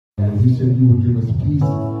And you said you would give us peace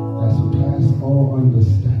that surpasses all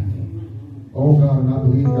understanding. Oh God, and I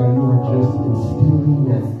believe, God, you are just instilling,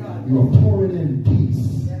 you are pouring in peace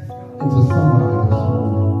into somebody this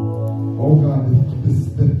morning. Oh God,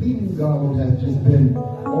 the theme, God, Lord, has just been,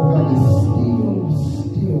 oh God, this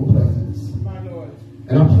still presence.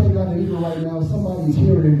 And I pray, God, that even right now, somebody's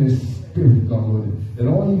hearing in their spirit, God, Lord, that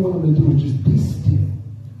all you want them to do is just be still.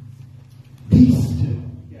 Be still.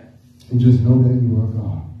 And just know that you are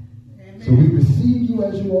God. Amen. So we receive you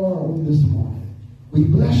as you are on this morning. We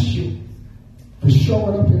bless you for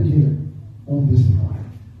showing up in here on this morning.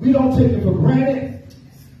 We don't take it for granted.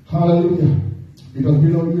 Hallelujah. Because we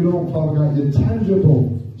know you don't, Father God, your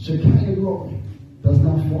tangible Shekinah glory does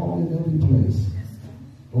not fall in every place.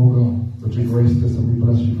 Oh God, but you graced us and we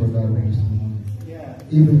bless you for that on this morning. Yeah.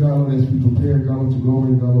 Even God, as we prepare, God, to go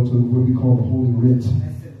in, God, to what we call the Holy Writ.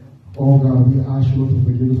 Oh God, we ask you to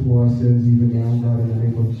forgive us for our sins even now, God, in the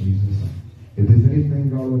name of Jesus. If there's anything,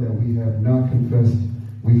 God, that we have not confessed,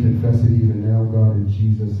 we confess it even now, God, in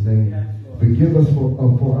Jesus' name. Forgive us for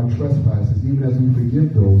our trespasses, even as we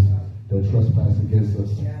forgive those that trespass against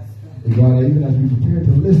us. And God, even as we prepare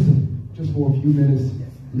to listen, just for a few minutes,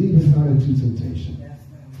 lead us not into temptation.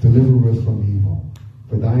 Deliver us from evil.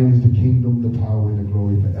 For thine is the kingdom, the power, and the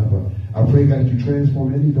glory forever. I pray, God, that you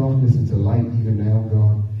transform any darkness into light even now,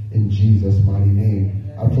 God, in Jesus' mighty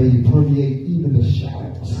name. I pray you permeate even the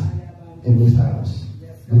shadows in this house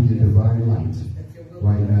with your divine light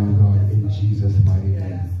right now, God, in Jesus' mighty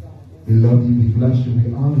name. We love you, we bless you,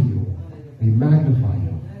 we honor you, we magnify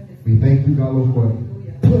you. We thank you, God, Lord, for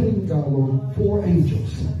putting, God, Lord, 4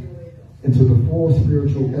 angels into the 4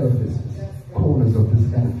 spiritual edifices, corners of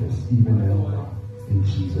this edifice, even now, God, in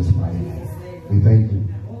Jesus' mighty name. We thank you.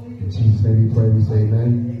 In Jesus' name we pray, we say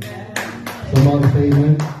amen. Somebody say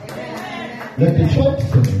amen. Let the church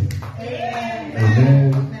say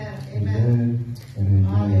amen, amen, and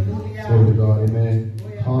amen. Glory to God, amen.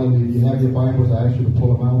 Hallelujah. If you have your Bibles, I ask you to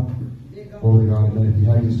pull them out. Glory to God, amen. If you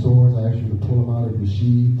have your swords, I ask you to pull them out of your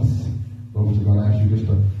sheaths. Glory to God, I ask you just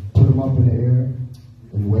to put them up in the air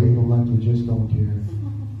and wave them like you just don't care.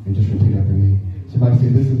 And just repeat after me. Somebody say,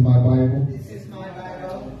 this is my Bible. This is my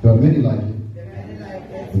Bible. There are many like it.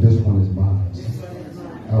 But this one is mine.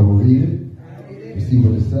 I will read it. You see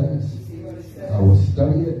what it says. I will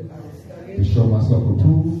study it to show myself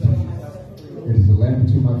approved. It is a lamp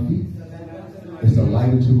unto my feet. It's a light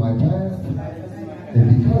unto my path.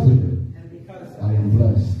 And because of it, I am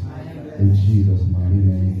blessed. In Jesus' mighty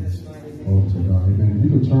name. Glory to God. Amen. You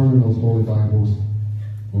can turn in those holy Bibles.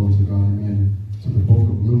 Glory to God. Amen. To the book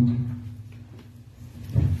of Luke.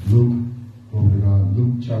 Luke. Glory to God.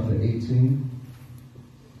 Luke chapter 18.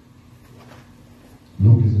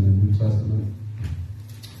 Luke is in the New Testament.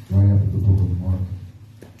 Right after the book of Mark.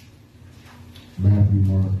 Matthew,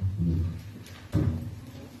 Mark, Luke.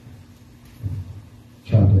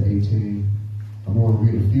 Chapter 18. I'm going to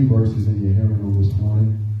read a few verses in your hearing on this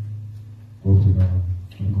morning. Glory to God.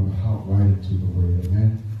 I'm going to hop right into the word.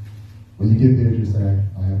 Amen. When you get there, just say,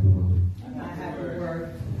 I have the word. I have the word.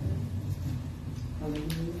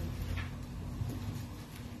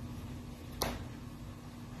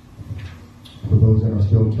 For those that are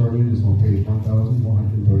still turning, it's on page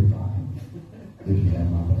 1135. If you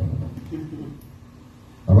have my Bible.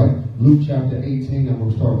 All right, Luke chapter 18. I'm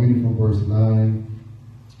going to start reading from verse 9.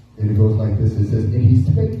 And it goes like this. It says, and he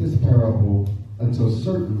spake this parable unto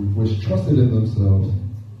certain which trusted in themselves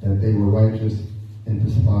that they were righteous and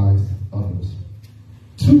despised others.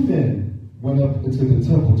 2 men went up into the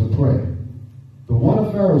temple to pray, the one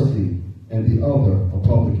a Pharisee and the other a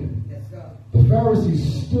publican. The Pharisee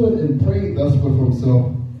stood and prayed thus with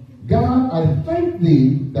himself, God, I thank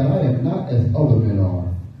thee that I am not as other men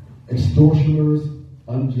are, extortioners,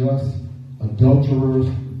 unjust, adulterers,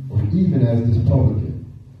 or even as this publican.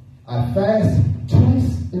 I fast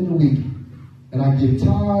twice in the week, and I give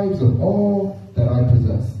tithes of all that I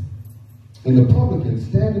possess. And the publican,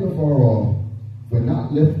 standing afar off, would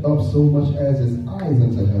not lift up so much as his eyes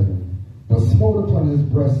unto heaven, but smote upon his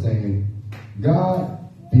breast, saying, God,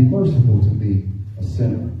 be merciful to me, a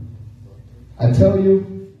sinner. I tell you,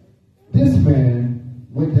 this man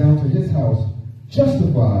went down to his house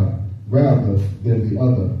justified rather than the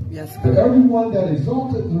other. Yes, but everyone that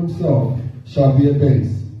exalteth himself shall be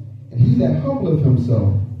abased, and he that humbleth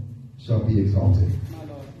himself shall be exalted.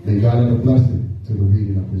 May God add a blessing to the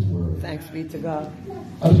reading of his word. Thanks be to God.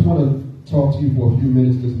 I just want to talk to you for a few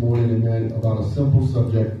minutes this morning, amen, about a simple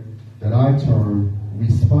subject that I term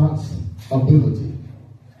responsibility.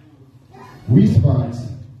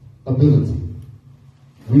 Responsibility.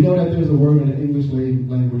 We know that there's a word in the English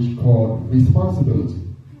language called responsibility,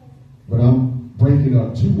 but I'm breaking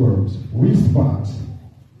up two words,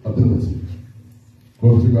 responsibility.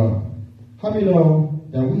 Glory to God. How many know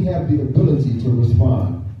that we have the ability to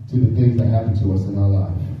respond to the things that happen to us in our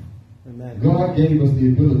life? Amen. God gave us the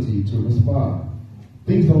ability to respond.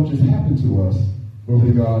 Things don't just happen to us, glory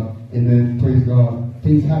to God, and then, praise God,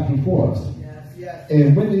 things happen for us. Yes, yes.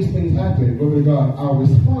 And when these things happen, glory to God, our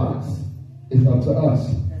response is up to us.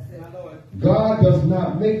 That's it, my Lord. God does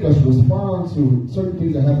not make us respond to certain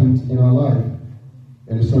things that happen in our life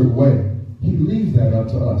in a certain way. He leaves that up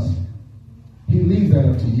to us. He leaves that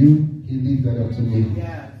up to you. He leaves that up to me.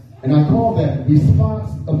 Yes. And I call that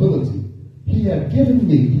responsibility. He has given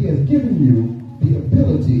you the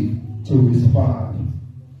ability to respond.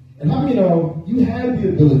 And how many know you have the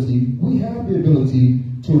ability, we have the ability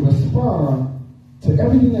to respond to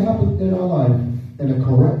everything that happens in our life in a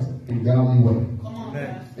correct and godly way. Come on,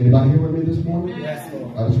 man. Anybody here with me this morning? Yes,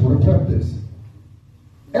 Lord. I just want to prep this.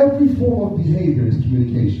 Every form of behavior is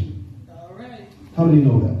communication. All right. How many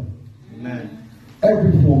know that? Amen.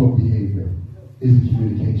 Every form of behavior is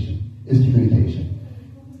communication.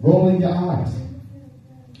 Rolling your eyes.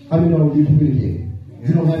 How many know you communicate?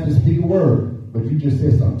 You don't have to speak a word, but you just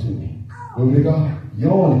said something to me. Glory to God.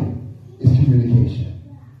 Yawning is communication.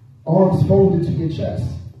 Arms folded to your chest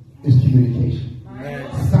is communication.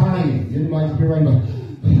 Sighing. Anybody been right now?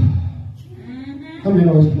 How many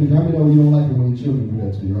know it's communication? How many know you don't like it when your children do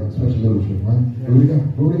that to you, right? Especially little children, right? Glory to God.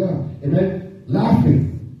 Glory to God. Amen. Laughing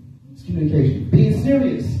is communication. Being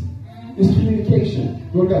serious is communication.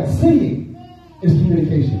 Glory to God. Singing is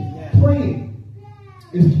communication. Praying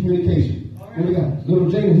is communication. Glory to God. Little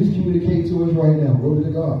James, he's communicating to us right now. Glory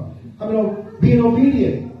to God. I mean, being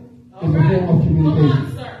obedient is a form of communication.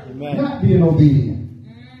 Not being obedient.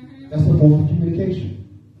 That's a form of communication.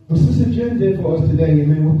 What Sister Jen did for us today,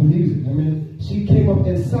 amen, with the music. I mean, she came up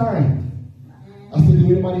and sang. I said, do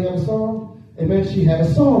anybody have a song? Amen, she had a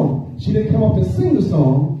song. She didn't come up and sing the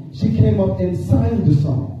song. She came up and sang the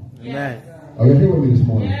song. Amen. Are you here with me this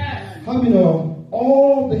morning? Yes. How many know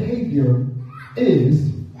all behavior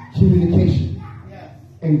is communication? Yes.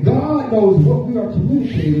 And God knows what we are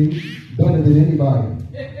communicating better than anybody.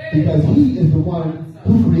 Because He is the one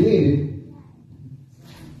who created,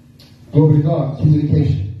 glory to God,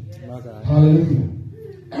 communication. Hallelujah.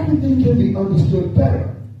 Everything can be understood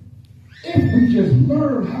better if we just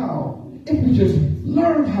learn how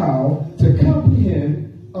to comprehend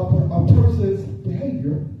a person's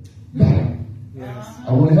behavior better. Yes. I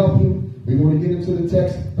want to help you. We want to get into the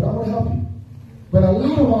text, but I want to help you. But a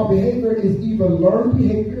lot of our behavior is either learned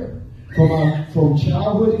behavior from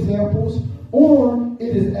childhood examples, or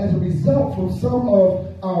it is as a result from some of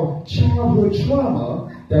our childhood trauma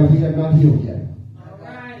that we have not healed yet. All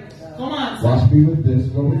right. Come on. Watch me with this.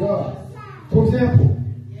 Glory to God. For example,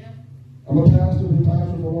 I'm a pastor, been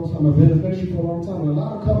pastor for a long time. I've been in ministry for a long time. And a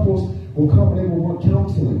lot of couples will come and they will want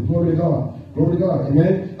counseling. Glory to God. Glory to God.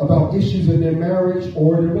 Amen. About issues in their marriage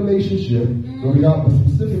or in their relationship. Glory to God. But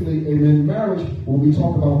specifically, amen, marriage, when we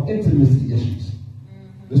talk about intimacy issues.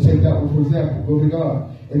 Let's take that one for example. Glory to God.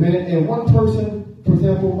 Amen. And one person, for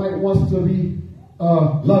example, might want to be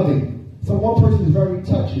loving. So one person is very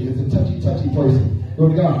touchy. It's a touchy person.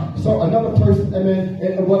 Glory to God. So another person, amen,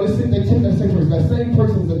 and well, they take that same person. That same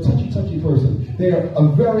person is a touchy person. They are a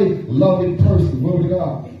very loving person. Glory to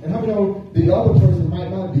God. And how many know the other person might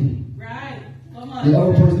not be? Right. Come on. The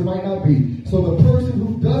other person might not be. So the person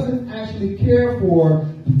who doesn't actually care for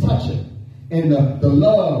the touching and the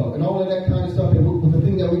love and all of that kind of stuff, and with the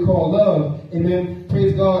thing that we call love, amen,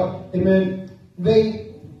 praise God, amen, they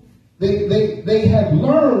have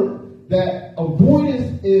learned that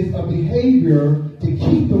avoidance is a behavior to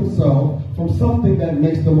keep themselves from something that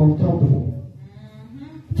makes them uncomfortable.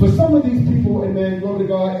 For some of these people, amen, glory to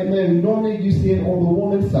God, amen, normally you see it on the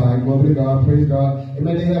woman's side, glory to God, praise God,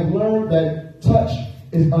 amen, they have learned that touch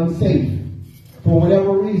is unsafe for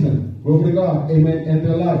whatever reason, glory to God, amen, in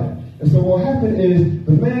their life. And so what happened is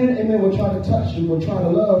the man, amen, will try to touch and will try to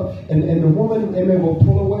love, and the woman, amen, will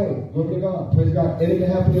pull away. Glory to God. Praise God. And it can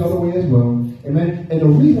happen the other way as well. Amen. And the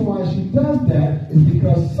reason why she does that is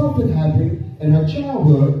because something happened in her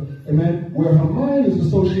childhood, amen, where her mind is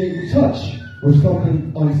associated touch with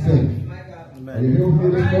something unsafe. Amen. Are you here with me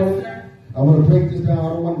this morning? I want to break this down. I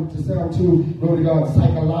don't want it to sound too, glory to God,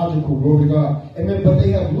 psychological, glory to God. Amen. But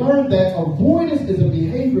they have learned that avoidance is a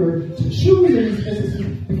behavior to choose in these instances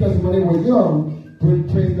because when they were young,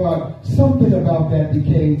 praise God, something about that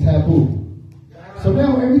became taboo. So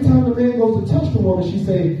now every time the man goes to touch the woman, she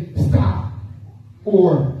say, stop.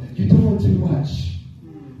 Or, you're doing too much.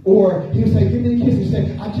 Or he'll say, give me a kiss. He'll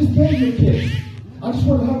say, I just gave you a kiss. I just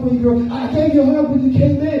want to hug when you go. I gave you a hug when you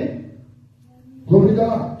came in. Glory to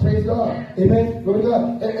God. Praise God. Amen. Glory to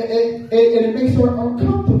God. And it makes her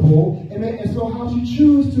uncomfortable. Amen. And so how she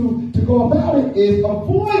chooses to go about it is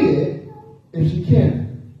avoid it if she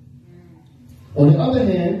can. On the other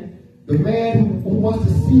hand, the man who wants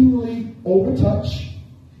to seemingly overtouch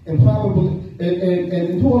and probably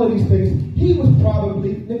and do all of these things, he was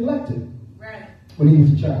probably neglected when he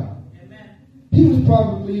was a child. He was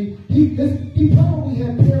probably he probably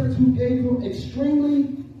had parents who gave him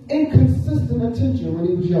extremely inconsistent attention when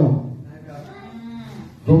he was young.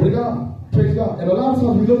 Glory to God. Praise God. And a lot of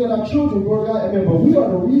times we look at our children, glory to God, amen, but we are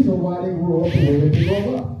the reason why they grew up the way that they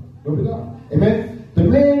grew up. Glory to God. Amen. The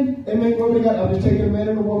man, amen, glory to God, I'm just taking a man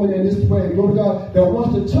and a woman in this way, glory to God, that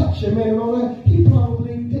wants to touch, amen, and all that, he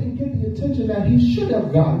probably didn't get the attention that he should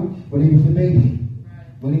have gotten when he was a baby,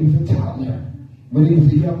 when he was a toddler, when he was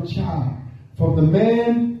a young child. From the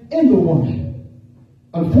man and the woman.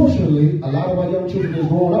 Unfortunately, a lot of our young children are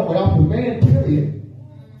growing up without the man, period.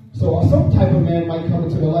 So some type of man might come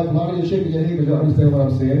into their life. A lot of you shaking your head because you understand what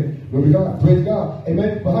I'm saying. Glory to God. Praise God.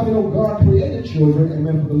 Amen. But how do you know God created children,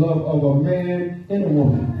 amen, for the love of a man and a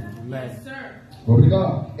woman? Amen. Yes, sir. Glory to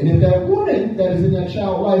God. And if that woman that is in that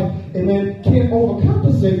child life, amen, can't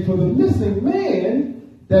overcompensate for the missing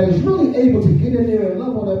man that is really able to get in there and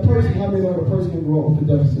love on that person, how many know the person can grow up with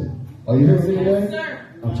a deficit? Are you hearing me today? Yes,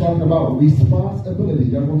 I'm talking about responsibility.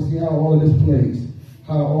 Y'all want to see how all of this plays,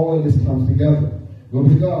 how all of this comes together.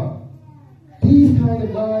 Glory to God. These kind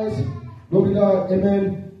of guys, glory to God,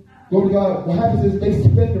 amen, glory to God, what happens is they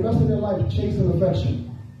spend the rest of their life chasing affection.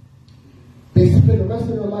 They spend the rest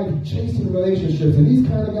of their life chasing relationships. And these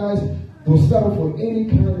kind of guys will settle for any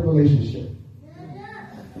kind of relationship.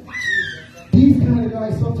 These kind of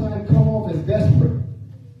guys sometimes come off as desperate.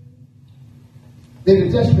 They're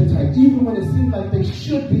the desperate type, even when it seems like they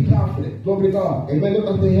should be confident. Glory to God. Amen. Look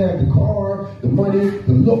like they have the car, the money,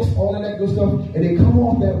 the looks, all of that good stuff, and they come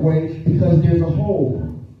off that way because there's a hole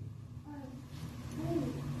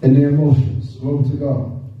in their emotions. Glory to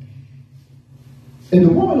God. And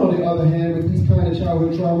the woman, on the other hand, with these kind of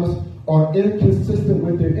childhood traumas, are inconsistent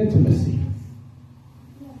with their intimacy,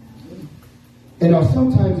 and are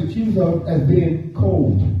sometimes accused of as being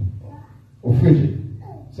cold or frigid.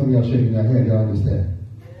 Some of y'all shaking your head, y'all understand.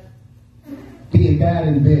 Being bad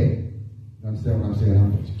in bed. You understand what I'm saying?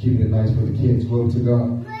 I'm keeping it nice for the kids. Glory to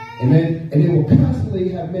God. Amen. And they will constantly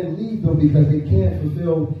have men leave them because they can't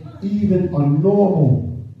fulfill even a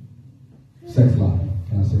normal sex life.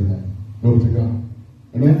 Can I say that? Glory to God.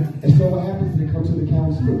 Amen. And so what happens is they come to the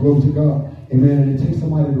counselor. Glory to God. Amen. And it takes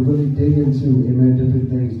somebody to really dig into, amen, different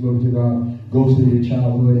things. Glory to God. Go to their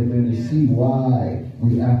childhood, amen, to see why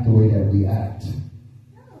we act the way that we act.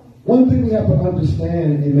 One thing we have to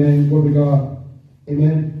understand, amen, glory to God,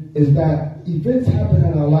 amen, is that events happen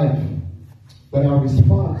in our life, but our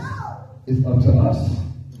response is up to us.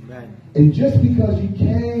 Amen. And just because you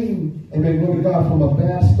came, amen, glory to God, from a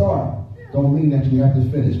bad start, don't mean that you have to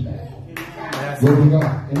finish bad. Yes. Glory to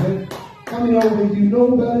God. Amen. I mean, when you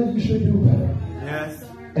know better, you should do better. Yes.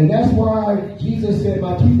 And that's why Jesus said,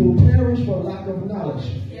 my people perish for lack of knowledge.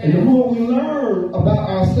 Yes. And the more we learn about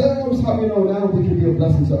ourselves, how we know now we can be a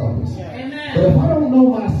blessing to others. Yes. But if I don't know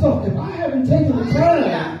myself, if I haven't taken the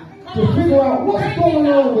time to figure out what's going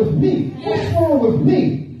on with me, what's wrong with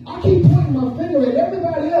me, I keep pointing my finger at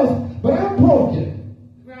everybody else, but I'm broken.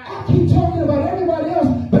 I keep talking about everybody else,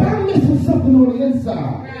 but I'm missing something on the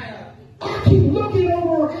inside. I keep looking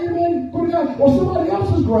over, amen, or somebody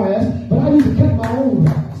else's grass, but I need to cut my own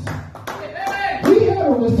grass. We have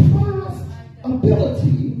a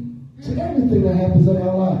responsibility to everything that happens in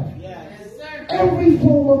our life. Every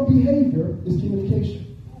form of behavior is communication.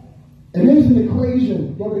 And there's an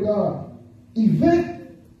equation, glory to God. Event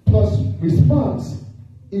plus response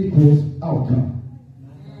equals outcome.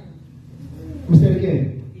 Let me say it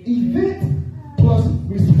again. Event plus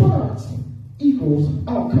response equals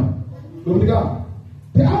outcome. Glory to God.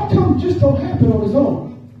 The outcome just don't happen on its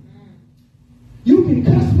own. You can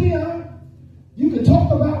cuss me out. You can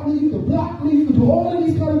talk about me. You can block me. You can do all of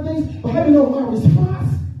these kind of things. But how do you know my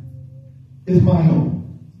response is my own?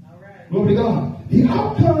 Glory to God. The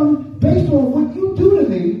outcome based on what you do to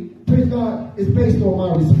me, praise God, is based on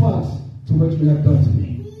my response to what you have done to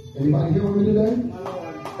me. Anybody hear me today?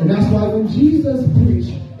 And that's why when Jesus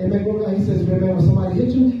preached, amen, glory to God, he says, amen, when somebody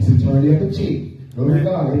hits you, he says, turn the other cheek. Glory to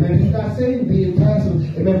God. Amen. He's not saying being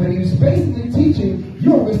passive. Amen. But he's basically teaching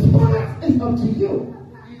your response is up to you.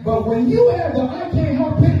 But when you have the I can't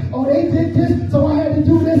help it, oh, they did this, so I had to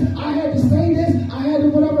do this, I had to say this, I had to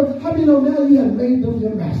whatever. How do you know now you have made them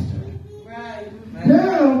your master? Right.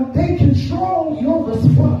 Now they control your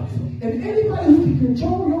response. And anybody who can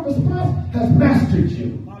control your response has mastered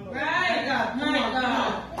you. Right.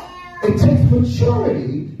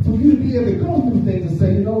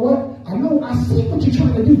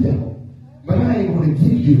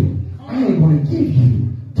 give you. I ain't going to give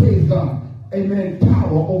you, praise God, amen,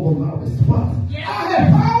 power over my response. Yes. I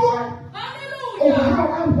have power Hallelujah. over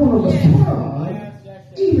how I'm going to respond,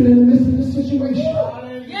 even in the midst of this situation.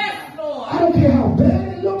 Yes, Lord. I don't care how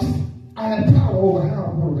bad it looks, I have power over how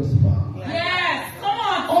I'm going to respond. Yes, come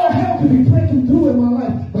on. All hell can be breaking through in my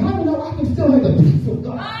life, but how do you know I can still have the peace of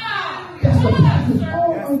God? That's the passes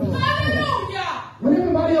all understanding. Hallelujah. When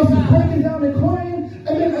everybody else is breaking down and crying,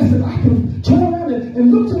 and then I said, I can turn around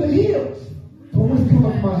and look to the hills for what's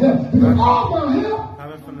coming from my help. Because all my help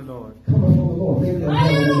Coming from the Lord. coming from the Lord. Maybe I'm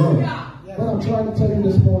having a word. What I'm trying to tell you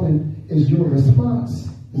this morning is your response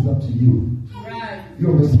is up to you. Right.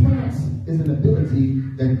 Your response is an ability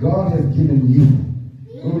that God has given you.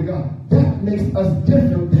 Glory to God. That makes us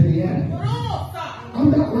different than the animals.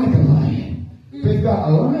 I'm not like a lion. Praise God.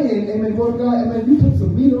 A lion, amen, glory to God, amen, you put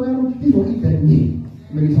some meat around him, he's going to eat that meat.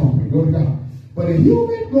 Amen, he's hungry. Glory to God. But a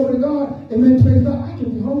human, glory to God, amen, praise God, I can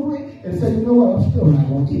be hungry and say, you know what, I'm still not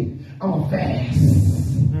going to eat. I'm going to fast.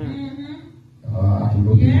 I can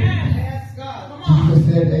go do that. Yes, God. Come on.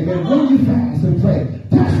 Jesus said, amen, when you fast and pray,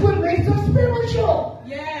 that's what makes us spiritual.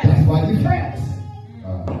 Yes. That's why you fast. I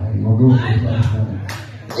ain't going to go with this right now.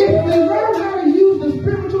 If we learn how to use the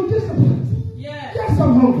spiritual disciplines, yes,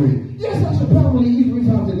 I'm hungry. Yes, I should probably eat 3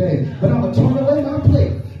 times a day, but I'm going to turn away my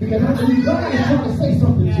plate because I believe God is trying to say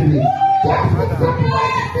something to me. That's what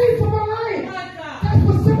separates me from a lion. That's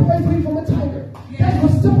what separates me from a tiger. That's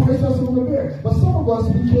what separates us from a bear. But some of us,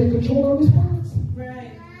 we can't control our response.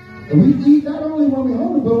 Right. And we eat not only when we're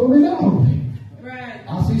hungry, but when we're not hungry. Right.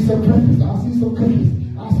 I see some crackers. I see some cookies.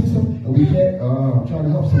 I see some, and we can't, I'm trying to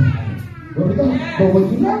help somebody. Glory to God. But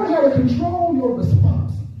when you learn how to control your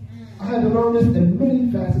response, I had to learn this in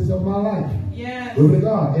many facets of my life. Yes. Glory to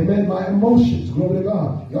God. Amen. My emotions. Glory to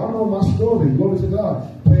God. Y'all know my story. Glory to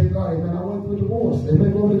God. Praise God. Amen. I went through a divorce.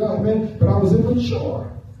 Amen. Glory to God. Amen. But I was immature.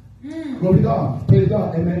 Glory to God. Praise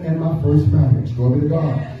God. Amen. And my first marriage. Glory to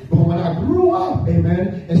God. But when I grew up,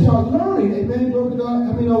 amen, and started learning, amen, glory to God,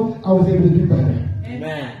 I mean, I was able to do better.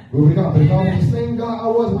 Amen. Glory to God. But if I was the same guy I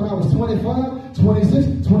was when I was 25,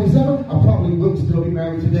 26, 27, I probably would still be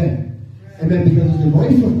married today. Amen. Because it's the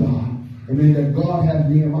grace of God. Amen. That God has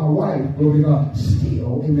me and my wife, glory to God,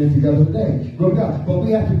 still, amen, together today. Glory to God. But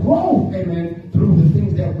we have to grow, amen, through the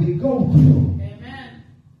things that we go through. Amen.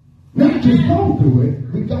 Not just go through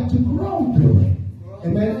it, we got to grow through it.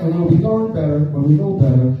 Amen. And when we learn better, when we know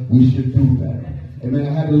better, we should do better. Amen.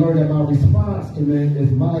 I had to learn that my response, amen,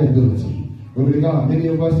 is my ability. Glory to God. Many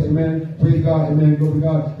of us, amen, praise God, amen, glory to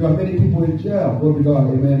God. There are many people in jail, glory to God,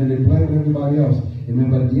 amen, and they blame everybody else. Amen.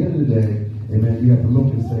 But at the end of the day, amen, you have to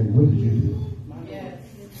look and say, what did you do? Yes.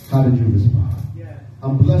 How did you respond?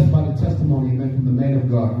 I'm blessed by the testimony, amen, from the man of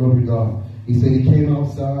God, glory to God. He said he came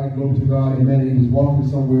outside, glory to God, amen, and he was walking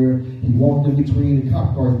somewhere. He walked in between the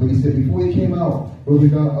cop cars, but he said before he came out, glory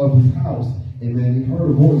to God, of his house, amen, he heard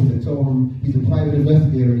a voice that told him, he's a private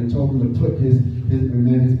investigator, and told him to put his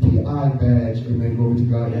PI badge, amen, glory to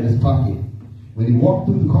God, in his pocket. When he walked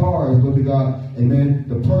through the cars, glory to God, amen,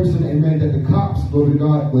 the person, amen, that the cops, glory to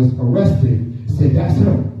God, was arresting, said, that's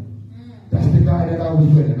him. That's the guy that I was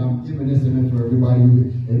with. And I'm giving this, amen, for everybody,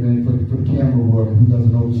 amen, for the camera work who doesn't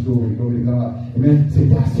know the story. Glory to God. Amen. Say,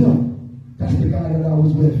 that's him. That's the guy that I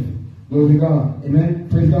was with. Glory to God. Amen.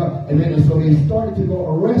 Praise God. Amen. And so they started to go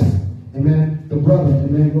arrest, amen, the brother.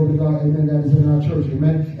 Amen. Glory to God. Amen. That is in our church.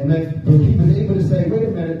 Amen. Amen. But he was able to say, wait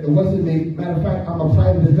a minute, it wasn't me. Matter of fact, I'm a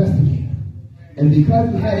private investigator. And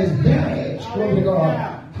because he had his badge, glory to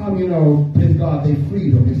God, how you know, praise God, they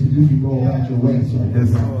freed him. They said, you can go about your way. So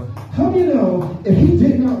how do you know if he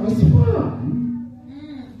did not respond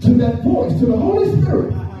to that voice, to the Holy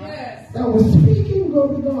Spirit that was speaking,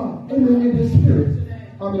 glory to God, amen, in his spirit?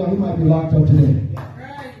 How many know he might be locked up today?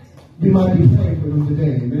 We might be praying for him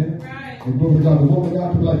today, amen? And glory to God, the woman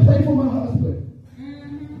out there like, pray for my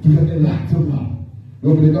husband. Because they locked him up.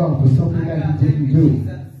 Glory to God, for something that he didn't do.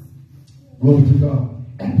 Glory to God.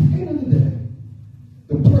 At the end of the day,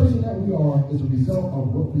 the person that we are is a result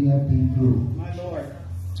of what we have been through. My Lord.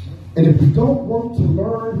 And if we don't want to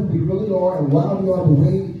learn who we really are and why we are the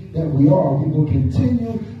way that we are, we will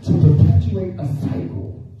continue to perpetuate a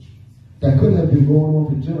cycle that could have been going on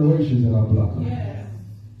for generations in our bloodline. Yes.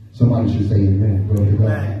 Somebody should say amen. Glory to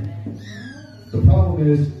God. The problem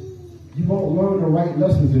is, you won't learn the right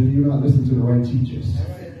lessons if you're not listening to the right teachers.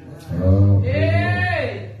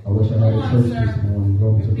 I wish I had a church this morning.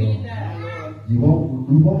 Glory to God. We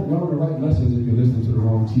won't learn the right lessons if you listen to the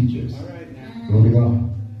wrong teachers. Glory to God.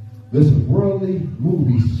 Listen, worldly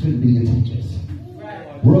movies shouldn't be your teachers.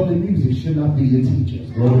 Worldly music should not be your teachers.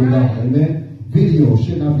 Glory to God. Amen. Video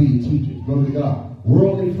should not be your teachers. Glory to God.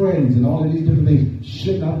 worldly friends and all of these different things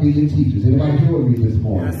should not be your teachers. Anybody here with me this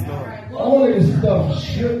morning? Yes, all of this stuff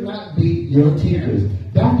should not be your teachers.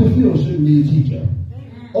 Dr. Phil shouldn't be your teacher.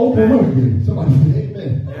 Oprah Winfrey, somebody say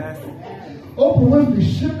amen. Yes. Oprah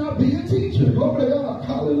Winfrey should not be your teacher. Glory to God.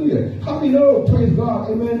 Hallelujah. How many know, praise God,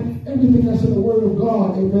 amen, everything that's in the Word of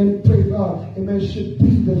God, amen, praise God, amen, should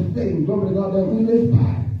be the thing, glory to God, that we live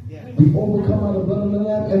by. We overcome by the blood of the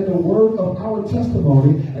Lamb and the word of our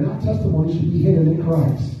testimony, and our testimony should be hidden in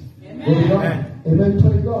Christ. Glory to God. Amen.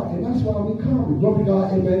 Praise God. And that's why we come. Glory to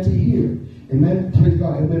God. Amen. To hear. Amen. Praise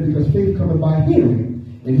God. Amen. Because faith coming by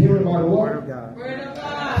hearing, and hearing by the word of God. Word of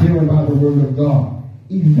God. Hearing by the word of God.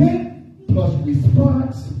 Event plus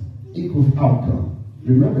response equals outcome.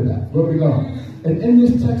 Remember that. Glory to God. And in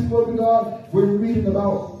this text, glory to God, we're reading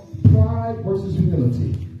about pride versus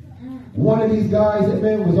humility. One of these guys,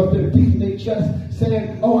 amen, was up there beating their chest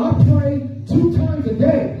saying, oh, I pray 2 times a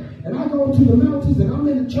day. And I go to the mountains and I'm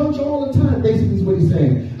in the church all the time. Basically is what he's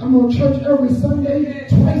saying. I'm on church every Sunday,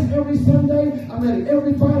 twice every Sunday. I'm at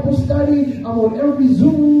every Bible study. I'm on every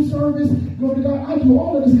Zoom service. Glory to God. I do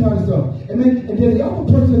all of this kind of stuff. Amen. And then the other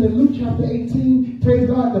person in Luke chapter 18, praise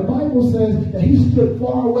God, the Bible says that he stood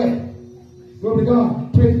far away. Glory to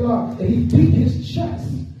God. Praise God. And he beat his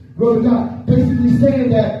chest. Glory to God. Basically saying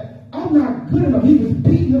that I'm not good enough. He was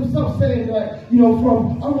beating himself, saying that,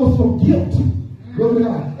 almost from guilt. Glory to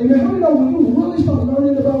God. And how many know when you really start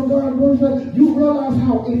learning about God, glory to God, you realize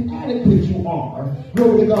how inadequate you are,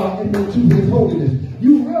 glory to God, and to his holiness.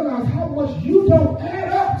 You realize how much you don't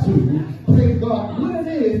add up to, praise God, what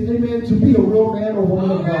it is, amen, to be a real man or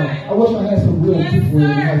woman of God. I wish I had some real people in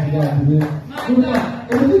the house of God, amen. Glory to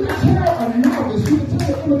God. And when you can tell a novice, you can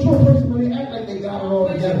tell an immature person when they act like they got it all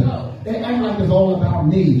together. They act like it's all about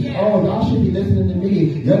me. Yeah. Oh, y'all should be listening to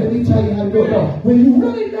me. Let me tell you how to do it. No. When you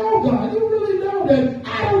really know God, you really know that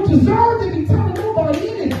I don't deserve to be telling nobody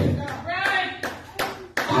anything. Right.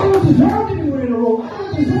 I don't deserve to be wearing a robe. I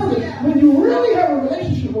don't deserve it. When you really have a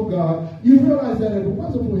relationship with God, you realize that if it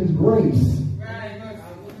wasn't for his grace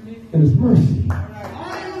and his mercy,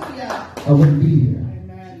 I wouldn't be here.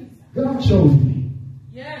 God chose me.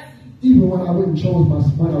 Yes. Even when I wouldn't choose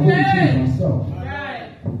myself.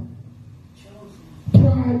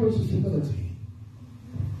 Pride versus humility.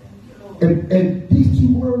 And these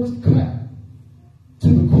 2 words cut to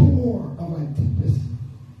the core of my deepest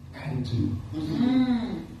attitude.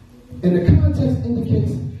 And the context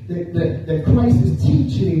indicates that Christ is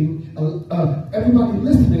teaching everybody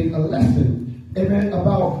listening a lesson, amen,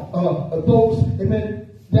 about those, amen,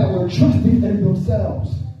 that were trusting in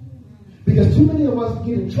themselves. Because too many of us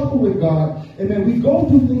get in trouble with God, amen. We go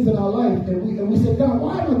through things in our life and we say, God,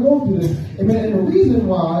 why am I going through this? Amen. And the reason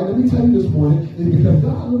why, let me tell you this morning, is because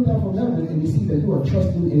God looked down from heaven and he sees that you are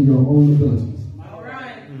trusting in your own abilities. All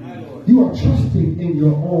right. You are trusting in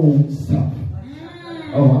your own self.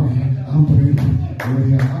 Oh, I'm pretty. I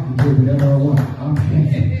can do whatever I want. I'm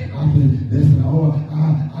handsome. I've been this and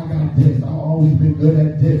I got this. I've always been good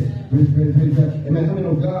at this. Amen. How many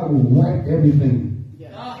know God will wipe everything?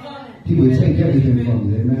 He would take everything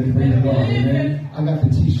from you. Amen. Praise God. Amen. I got the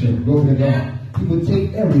t-shirt. Glory to God. He would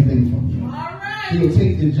take everything from you. He will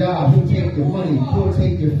take your job. He'll take your money. He'll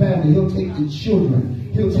take your family. He'll take your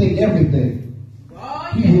children. He'll take everything.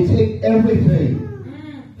 He will take everything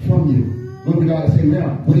from you. Glory to God. Say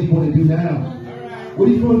now, what are you going to do now? What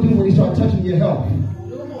are you going to do when he starts touching your health?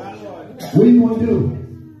 What are you going to do?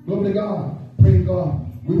 Glory to God. Praise God.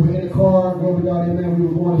 We were in the car, glory to God, amen. We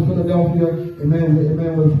were going to Philadelphia, amen,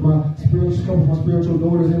 with my couple of my spiritual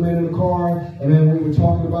daughters, amen, in the car, amen. We were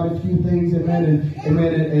talking about a few things, amen,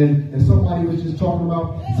 and somebody was just talking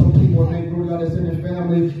about some people, amen, glory to God, that's in their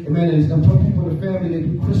family, amen, and some people in the family, they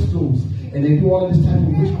do crystals, and they do all of this type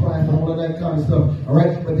of witchcraft and all of that kind of stuff, all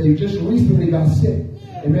right? But they just recently got sick,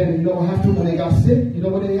 amen, and you know what happened when they got sick? You know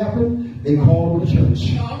what happened? They called on the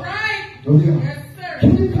church. All right. Glory to God. Yes, sir.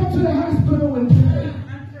 Can you come to the hospital and pray?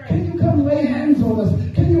 Can you come lay hands on us?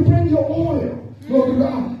 Can you bring your oil? Glory to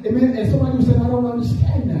God. Amen. And somebody was saying, I don't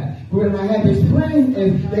understand that. But when I had this praying,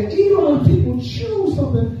 and that even when people choose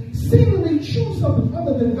something, seemingly choose something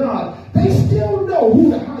other than God, they still know who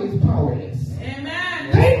the highest power is.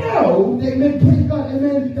 Amen. They know, amen, praise God,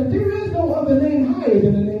 amen, that there is no other name higher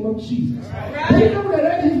than the name of Jesus. Right. They know that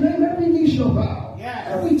at his name every knee shall bow. Yes.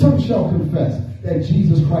 Every tongue shall confess that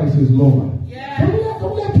Jesus Christ is Lord. Yes.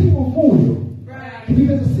 Don't let people fool you.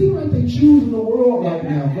 Because it seems like they choose in the world right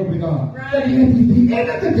now, glory to God. That at the end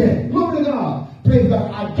of the day, glory to God, praise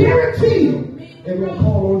God, I guarantee you, they're going to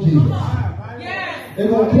call on Jesus. They're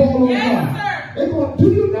going to call on God. They're going,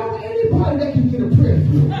 do you know anybody that can get a prayer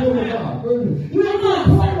through? Glory to God. You ain't going to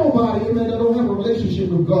call nobody, amen, that don't have a relationship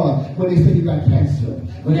relationship with God when they say you got cancer.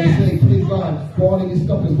 When they say, praise God, for all of this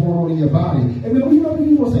stuff is going on in your body. And then you know what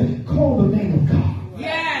you want to say? Call the name of God.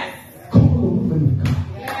 Yes. Call the woman of God.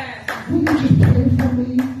 Yes. Will you just pray for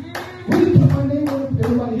me? Will you put my name on it?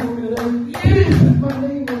 Everybody hear me today? Please put my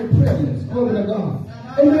name on the prayer list. Glory to God.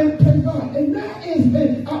 Amen. Praise God. And that is,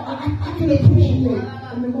 man, I can appreciate,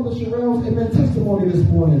 amen, Mother Sherelle's, amen, testimony this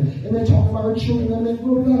morning. Amen, talking about her children. Amen,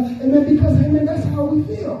 glory to God. Amen, because, amen, that's how we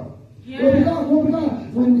feel. Glory to God, glory to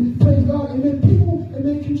God. When, praise God, amen, people,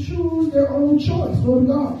 amen, can choose their own choice. Glory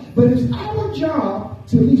to God. But it's our job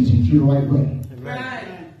to at least teach you the right way.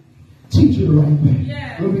 Right. Teach you the right way.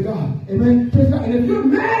 Yeah. Glory to God. Amen. Praise God. And if you're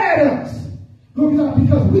mad at us, glory to God,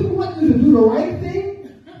 because we want you to do the right thing,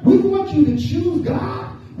 we want you to choose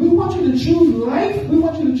God, we want you to choose life, we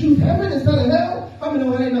want you to choose heaven instead of hell. I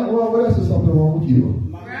mean, there ain't nothing wrong with us, there's something wrong with you.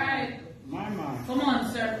 Right. My mind. Come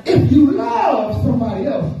on, sir. If you love somebody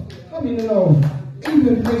else, I mean, you know, even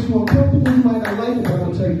if it makes you uncomfortable, you might not like it, but I'm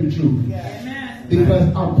going to tell you the truth. Amen.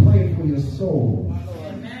 Because I'm praying for your soul.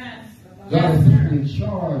 Amen. God is in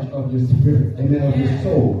charge of your spirit, amen, of your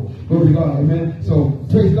soul. Glory to God, amen. So,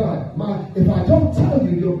 praise God. If I don't tell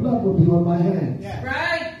you, your blood will be on my hands.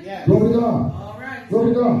 Right. Glory to God. All right.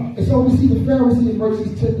 Glory to God. And so we see the Pharisee in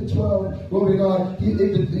verses 10 to 12. Glory to God.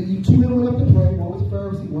 Two men went up to pray. One was a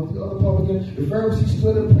Pharisee, one was the other publican. The Pharisee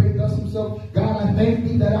stood and prayed thus himself. God, I thank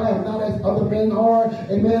thee that I am not as other men are.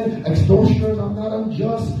 Amen. Extortioners, I'm not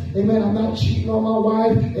unjust. Amen. I'm not cheating on my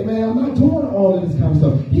wife. Amen. I'm not doing all of this kind of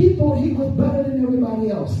stuff. He thought he was better than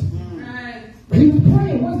everybody else. Right. He was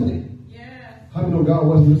praying, wasn't he? Yeah. How do you know God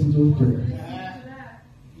wasn't listening to his prayer?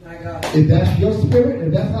 My God. If that's your spirit,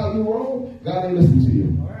 if that's how you roll, God ain't listening to you.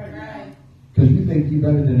 Right. Because you think you're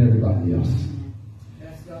better than everybody else.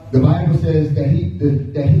 The Bible says that he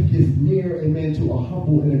gets near, amen, to a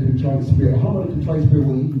humble and a contrite spirit. A humble and contrite spirit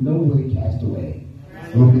will he no way cast away.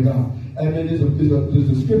 Glory to God. And then there's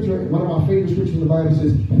a scripture, one of my favorite scriptures in the Bible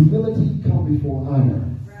says, humility come before honor.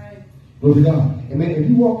 Right. Glory to God. Amen. If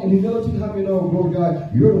you walk in humility, how many know, glory to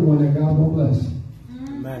God, you're the one that God's going to bless.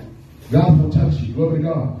 Amen. God's going to touch you. Glory to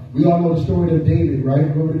God. We all know the story of David,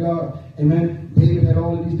 right? Glory to God. Amen. David had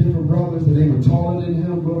all of these different brothers, and they were taller than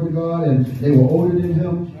him, glory to God, and they were older than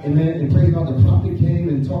him. Amen. And praise God, the prophet came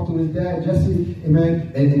and talked to his dad, Jesse.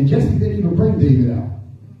 Amen. And Jesse didn't even bring David out.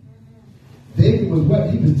 David was what?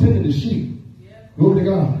 He was tending the sheep. Glory to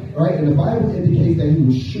God. Right? And the Bible indicates that he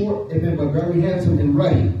was short, amen, but very handsome and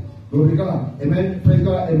ruddy. Glory to God. Amen. Praise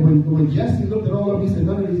God. And when Jesse looked at all of them, he said,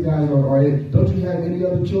 none of these guys are don't you have any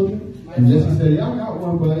other children? And Jesse said, yeah, I got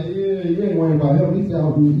one, but yeah, you ain't worrying about him. He's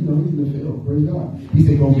out, he's in the field. Praise God. He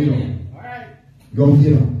said, go get him. All right. Go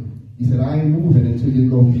get him. He said, I ain't moving until you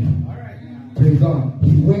go get him. All right. Praise God.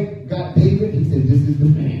 He went, got David. He said, this is the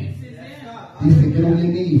man. He said, get on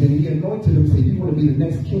your knees. And he anointed him and said, you want to be the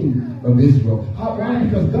next king of Israel. Why?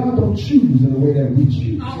 Because God don't choose in the way that we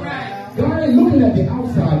choose. All right. God ain't looking at the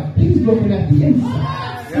outside. He's looking at the inside.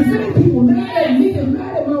 And many people mad at me and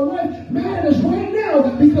mad at my wife, mad at us right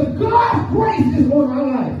now because God's grace is on our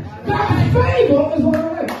life. God's favor is on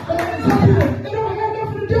our life. But I tell people, they don't have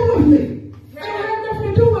nothing to do with me. They don't have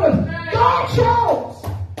nothing to do with us. God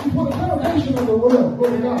chose before the foundation of the world.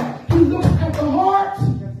 Glory to God. He looks at the heart.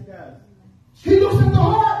 He looks at the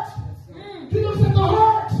heart. He looks at the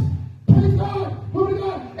heart. Praise God. Glory to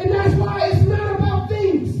God. And that's why it's not about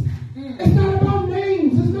things. It's not about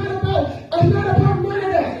names. It's not about none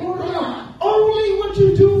of that. Glory to God. Only what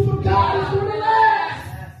you do for God is going to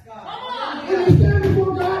last. Come on. When you stand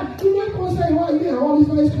before God, you're not going to say, well, yeah, all these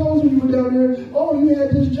nice clothes when you were down there. Oh, you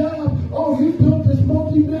had this job. Oh, you built this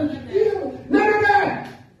multi-million. Yeah. None of that.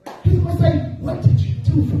 He's going to say, what did you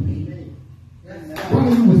do for me?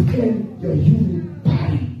 While you was in your human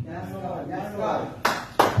body. That's God. That's God.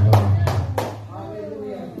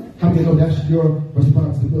 How many know that's your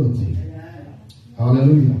responsibility?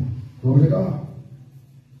 Hallelujah. Glory to God.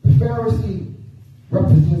 The Pharisee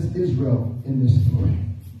represents Israel in this story.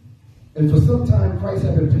 And for some time, Christ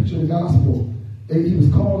had been preaching the gospel. And he was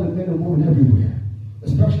calling men and women everywhere,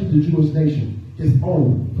 especially the Jewish nation, his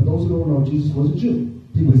own. For those who don't know, Jesus was a Jew.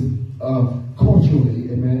 He was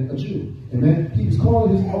culturally, amen, a Jew. Amen. He was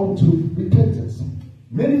calling his own to repentance.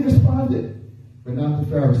 Many responded, but not the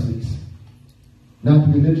Pharisees, not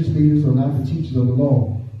the religious leaders, or not the teachers of the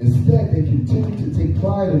law. Instead, they continued to take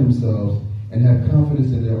pride in themselves and have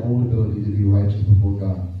confidence in their own ability to be righteous before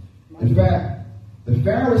God. In fact, the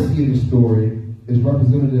Pharisee in the story is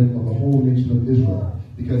representative of the whole nation of Israel.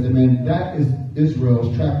 Because, amen, that is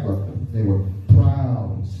Israel's track record. They were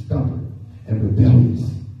proud and stubborn and rebellious.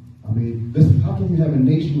 I mean, listen, how can you have a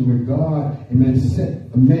nation where God, amen,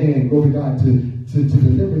 sent a man, glory to God, to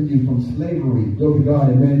deliver you from slavery. Glory to God,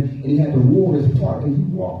 amen. And he had the waters part, and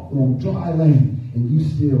you walk on dry land, and you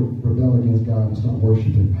still rebel against God and start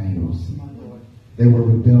worshiping idols. They were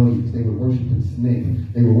rebellious. They were worshiping snakes.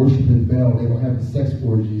 They were worshiping Baal. They were having sex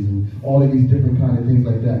orgies and all of these different kind of things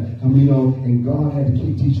like that. I mean, and God had to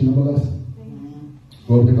keep teaching them a lesson.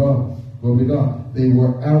 Glory to God. Glory to God. They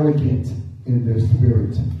were arrogant in their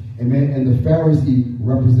spirit. Amen. And the Pharisee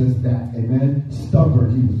represents that. Amen.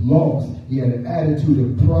 Stubborn. He was lost. He had an attitude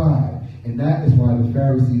of pride. And that is why the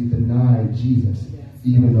Pharisees denied Jesus,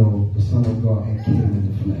 even though the Son of God had came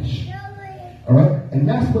in the flesh. All right? And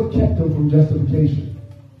that's what kept them from justification.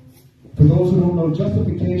 For those who don't know,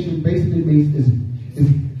 justification basically means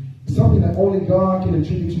is something that only God can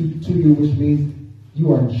attribute to you, which means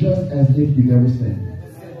you are just as if you never sinned.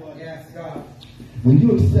 Yes, God. When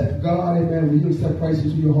you accept God, amen, when you accept Christ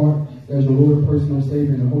into your heart as your Lord and personal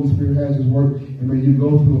Savior, and the Holy Spirit has His work, and when you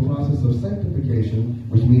go through a process of sanctification,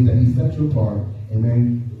 which means that He sets you apart,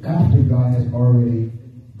 amen, after God has already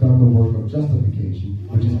done the work of justification,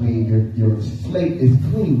 which is mean your slate is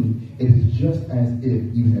clean, it is just as if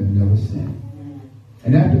you have never sinned.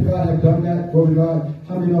 And after God have done that, glory to God,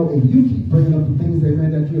 how many know if you keep bringing up the things,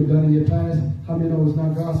 amen, that you have done in your past, how many know it's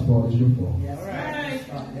not God's fault, it's your fault?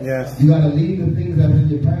 Yes. You got to leave the things that are in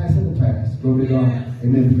your past in the past. Glory to God.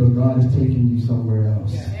 Amen. Because God is taking you somewhere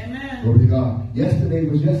else. Amen. Glory to God. Yesterday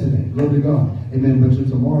was yesterday. Glory to God. Amen. But your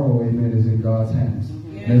tomorrow, amen, is in God's hands.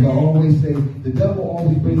 And as I always say, the devil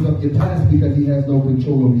always brings up your past because he has no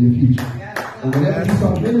control over your future. And whenever he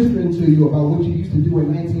starts ministering to you about what you used to do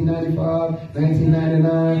in 1995,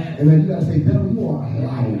 1999, amen, you got to say, devil, you are a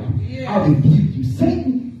liar. I rebuke you.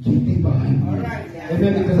 Satan, keep thee behind me.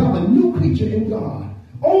 Amen. Because I'm a new creature in God.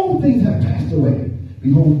 All things have passed away.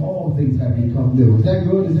 Behold, all things have become new. Is that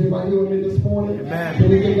good? Is anybody here with me this morning? Amen. Can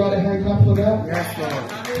we give God a hand clap for that? Yes,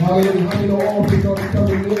 Lord. Hallelujah. How many know all things are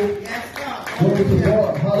becoming new? Yes, God. Glory to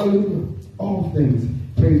God. Hallelujah. All things,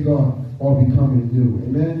 praise God, are becoming new.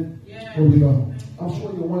 Amen? Glory to God. I'm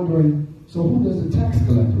sure you're wondering, so who does the tax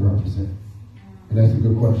collector represent? And that's a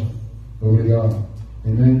good question. Glory to God.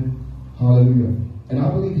 Amen? Hallelujah. And I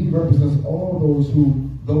believe he represents all those who,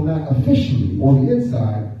 though not officially on the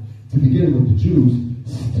inside, to begin with the Jews,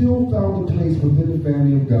 still found a place within the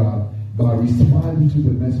family of God by responding to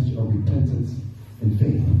the message of repentance and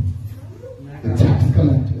faith. The tax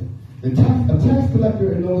collector. A tax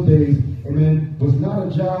collector in those days, amen, was not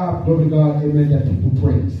a job, glory to God, amen, that people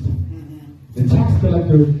praised. The tax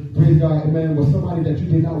collector, praise God, amen, was somebody that you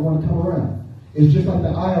did not want to come around. It's just like the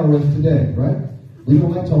IRS today, right? We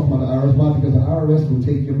don't like talking about the IRS. Why? Because the IRS will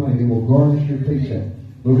take your money. They will garnish your paycheck.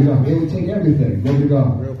 Glory to God. They will take everything. Glory to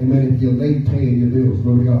God. Amen. If you're late paying your bills.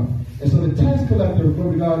 Glory to God. And so the tax collector,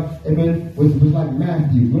 glory to God, amen, was like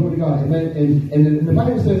Matthew. Glory to God. Amen. And the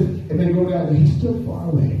Bible says, amen, glory to God, that he stood far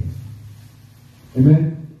away.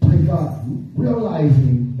 Amen. Praise God.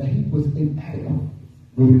 Realizing that he was inadequate.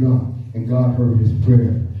 Glory to God. And God heard his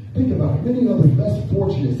prayer. Think about it. Many others less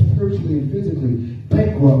fortunate spiritually and physically,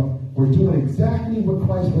 bankrupt, were doing exactly what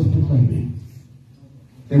Christ was proclaiming.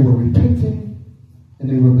 They were repenting and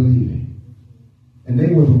they were believing. And they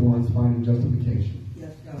were the ones finding justification.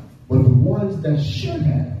 Yes, God. But the ones that should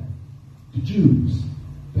have, the Jews,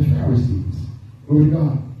 the Pharisees, glory to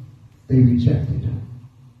God, they rejected.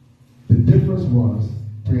 The difference was,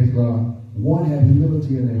 praise God, one had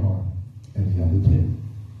humility in their heart and the other didn't.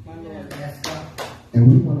 My Lord. Yes, God. And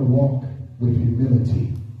we want to walk with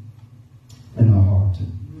humility in our heart.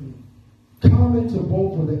 Common to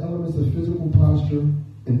both were the elements of physical posture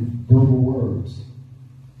and verbal words.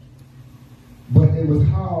 But it was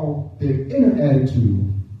how their inner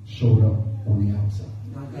attitude showed up on the outside.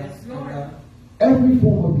 My God. Yes, Lord. Every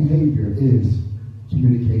form of behavior is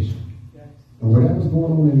communication. Yes. And whatever's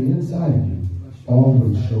going on in the inside of you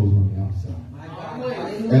always shows on the outside. My God.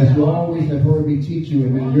 Always. As you always have heard me teach you,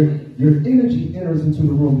 amen, your energy enters into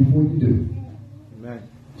the room before you do. Amen.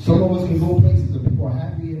 Some of us can go places and people are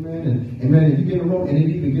happy, amen, and amen, and you get in the room and it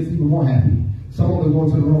even gets even more happy. Some of us go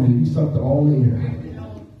into the room and you suck the all the air.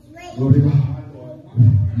 Glory to God.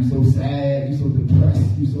 You so sad, you so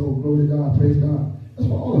depressed, you so, glory to God, praise God. That's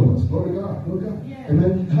for all of us. Glory to God, glory to God. Yeah.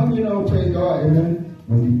 Amen. How many know, praise God, amen,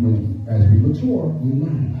 when as we mature, we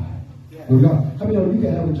learn about it. Glory to God. How many know you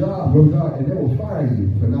can have a job, glory to God, and they will fire you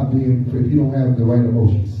for not being, if you don't have the right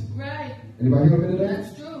emotions. Right. Anybody hear me today?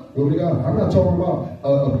 That's true. Glory to God. I'm not talking about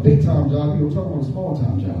a big time job. I'm talking about a small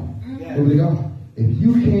time job. Yeah. Glory to God. If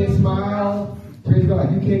you can't smile, praise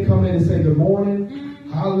God. You can't come in and say good morning.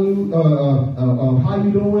 Hallelujah. How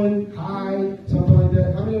you doing? Hi. Something like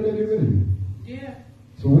that. How many of them get rid of you? Yeah.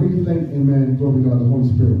 So what do you think, amen, glory to God, the Holy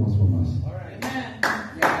Spirit wants from us? All right. Amen.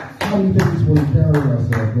 Yes. how do you think we're supposed to carry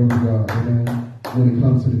ourselves, glory to God, amen, when it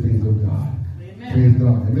comes to the things of God? Amen. Praise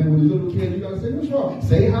God. And then when you're a little kid, you gotta say, what's wrong?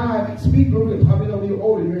 Say hi, speak, glory to God. Probably when you're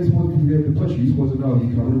older, you ain't supposed to be able to push you. You're supposed to know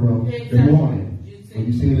you're coming around. Exactly. Good morning. When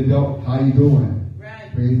you see an adult, how you doing? Right.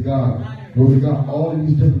 Praise God. Glory to God. All of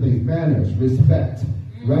these different things, manners, respect,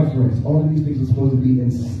 reverence, all of these things are supposed to be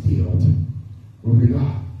instilled. Glory to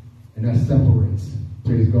God. And that separates.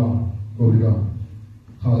 Praise God. Glory to God.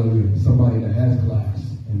 Hallelujah. Somebody that has class.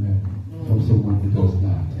 Amen. From someone who does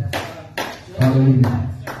not. Hallelujah.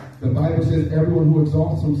 The Bible says everyone who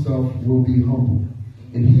exalts himself will be humbled.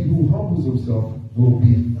 And he who humbles himself will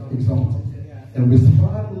be exalted. And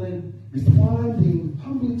responding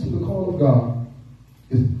humbly to the call of God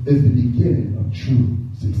is the beginning of true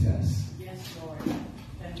success. Yes, Lord.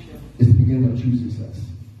 Thank you. It's the beginning of true success.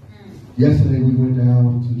 Yesterday we went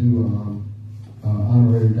down to do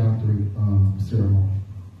honorary doctorate ceremony.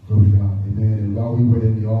 Glory to God. Amen. And while we were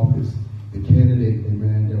in the office, the candidate,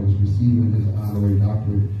 amen, that was receiving his honorary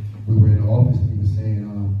doctorate, we were in the office and he was saying,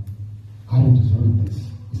 I don't deserve this.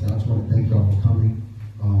 He said, I just want to thank y'all for coming.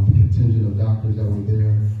 The contingent of doctors that were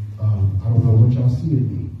there. I don't know what y'all see in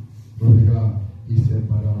me. Glory to God. He said,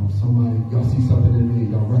 but somebody, y'all see something in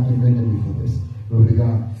me. Y'all recommended me for this. Glory to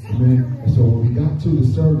God. Amen. And so when we got to the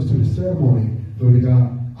service, to the ceremony, glory to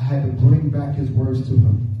God, I had to bring back his words to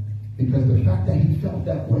him. Because the fact that he felt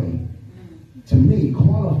that way, to me,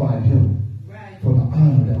 qualified him for the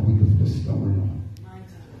honor that we was bestowing on him.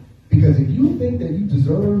 Because if you think that you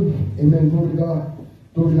deserve, amen, glory to God,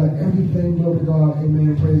 everything, glory to God,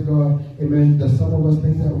 amen, praise God, amen, that some of us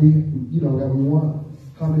think that we want,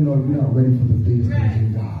 how many know you're not ready for the biggest things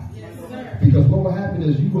in God? Yes, sir. Because what will happen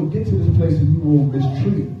is you will get to this place and you will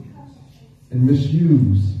mistreat and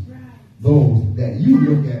misuse those that you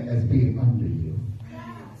look at as being under you.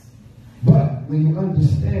 But when you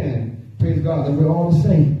understand, praise God, that we're all the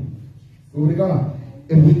same, glory to God,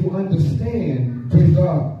 and when you understand, praise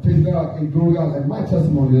God, and glory to God, like my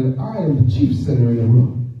testimony, that I am the chief sinner in the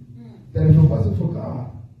room. That if it wasn't for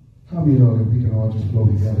God, how many know that we can all just flow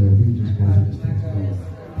together and we just go to this thing together?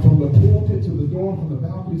 From the pulpit to the door, from the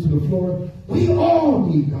balcony to the floor, we all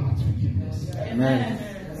need God's forgiveness. Amen.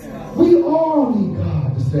 We all need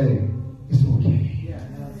God to say, it's okay.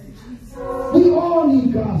 We all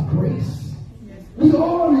need God's grace. We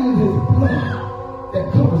all need his blood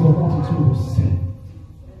that covers a multitude of sin.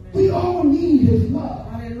 We all need his love.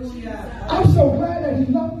 Hallelujah. I'm so glad that he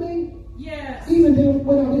loved me, Yes. even then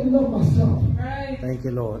when I didn't love myself. Right. Thank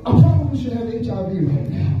you, Lord. I probably should have HIV right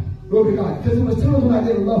now. Glory to God. Because there was times when I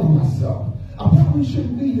didn't love myself. I probably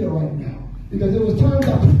shouldn't be here right now. Because there was times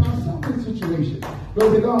I put myself in situations,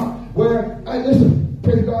 glory to God, where I listen,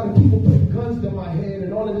 praise God, and people put guns to my head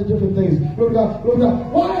and all of these different things. Glory to God, glory to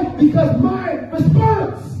God. Why? Because my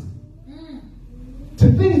response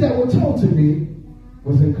to things that were told to me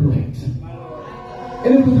was incorrect.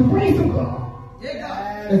 And it was the grace of God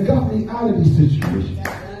that got me out of these situations.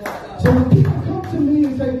 So when people come to me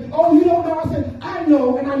and say, oh, you don't know, I say, I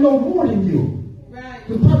know, and I know more than you. Right.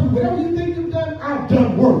 Because probably whatever you think you've done, I've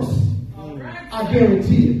done worse. All right. I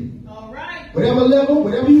guarantee it. All right. Whatever level,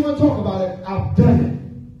 whatever you want to talk about it, I've done it.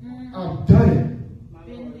 I've done it.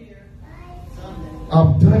 Been there.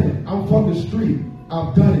 I've done it. I'm from the street.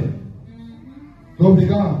 I've done it. Glory to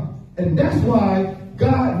God. And that's why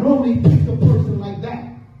God normally picks a person like that.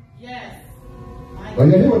 Yes. Oh,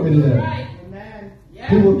 yeah, hear me there. Right. Amen. Yeah.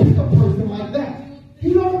 He will pick a person like that.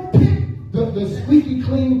 He don't pick the squeaky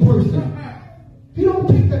clean person. He don't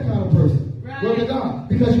pick that kind of person. Right. Glory to God.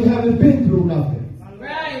 Because you haven't been through nothing.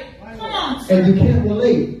 Right. Come on, sir. And you can't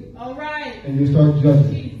relate. All right. And you start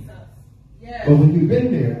judging. Jesus. Yes. But when you've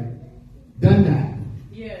been there, done that.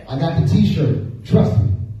 Yes. I got the t-shirt. Trust me.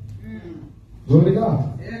 Glory to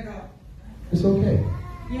God. There you go. It's okay.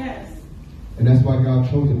 Yes. And that's why God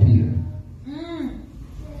chose a Peter.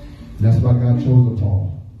 And that's why God chose a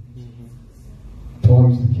Paul. Paul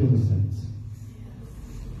used to kill the saints.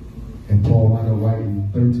 And Paul wound up writing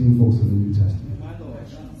 13 books in the New Testament. My Lord.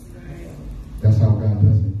 That's how God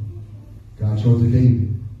does it. God chose a David.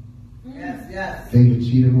 Yes, yes. David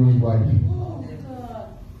cheated on his wife. Oh, God.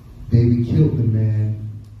 David killed the man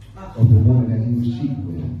of the woman that he was cheating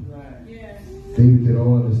with. Right. Yes. David did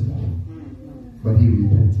all this stuff. But he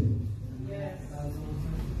repented. Yes.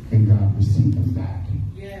 And God received him back.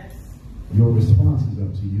 Yes. Your response is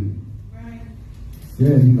up to you. Right.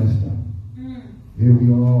 Yeah, you messed up. Yeah, we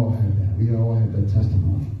all have that. We all have that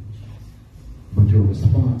testimony. But your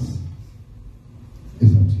response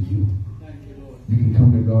is up to you. Thank you, Lord. You can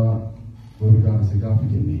come to God, go to God and say, God,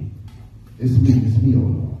 forgive me. It's me, oh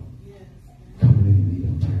Lord. Yes. Coming in the need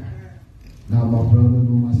of prayer. Not my brother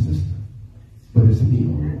nor my sister, but it's me,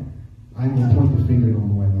 oh Lord. finger no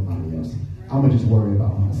more at nobody else. I'm going to just worry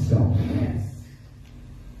about myself.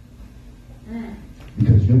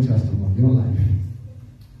 Because your testimony, your life,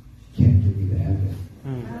 can't get me to heaven.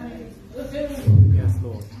 Yes,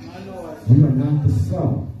 Lord. We are not the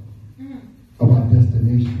sum of our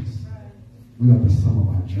destinations. We are the sum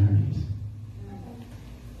of our journeys.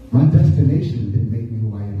 My destination didn't make me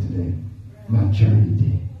who I am today. My journey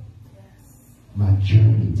did. My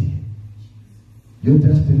journey did. Your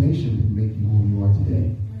destination didn't make you who you are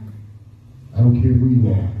today. I don't care who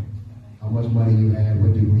you are, how much money you have,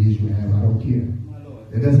 what degrees you have. I don't care.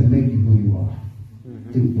 It doesn't make you who you are.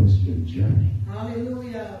 It was your journey.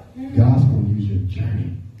 Hallelujah. God's going to use your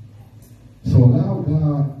journey. So allow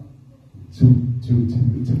God to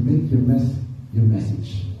make your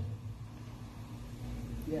message.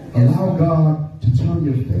 Allow God to turn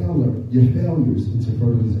your failures into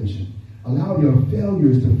fertilization. Allow your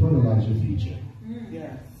failures to fertilize your future.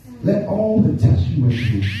 Let all the tests you went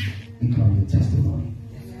through become your testimony.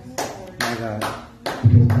 My God.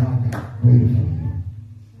 Because God got greater for you.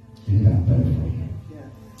 And He got better for you.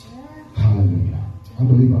 Hallelujah. I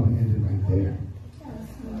believe I'm going to end it right there.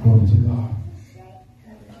 Glory to God.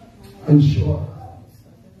 In short,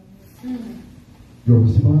 your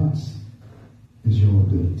response is your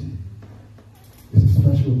ability. It's a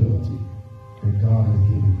special ability that God has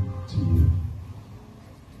given to you.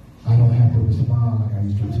 I don't have to respond like I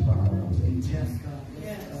used to respond when I was 18.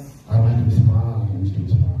 I don't have to respond like I used to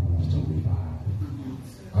respond when I was 25.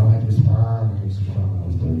 I don't have to respond like I used to respond when I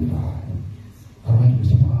was 35. I don't have to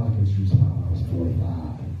respond like I used to respond when I was 45.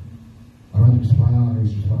 I don't have to respond like I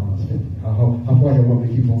used to respond when I was 50. How far you want me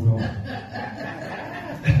to keep on going?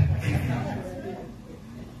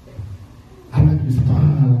 I don't have to respond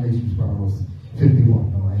like I used to respond when I was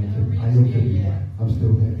 51. No, I ain't 50. I am 51. I'm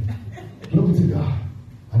still there. Glory to God.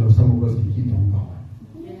 I know some of us can keep on going.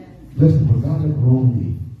 Listen, but God has grown me.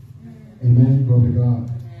 Amen. Glory to God.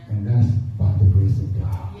 And that's by the grace of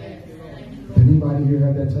God. Did anybody here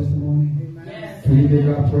have that testimony? Can we give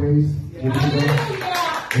God praise? Give God.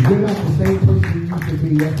 If you're not the same person you used to be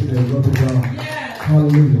yesterday, glory to God.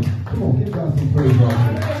 Hallelujah. Come on, give God some praise right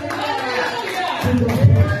here. Give God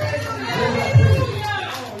praise.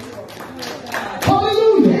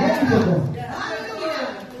 Hallelujah.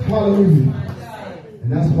 Hallelujah. And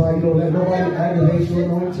that's why you don't let nobody aggravate your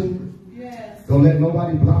anointing. Don't let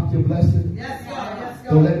nobody block your blessing.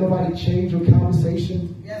 Don't let nobody change your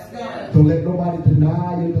conversation. Don't let nobody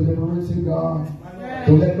deny your deliverance in God.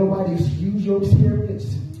 Don't let nobody excuse your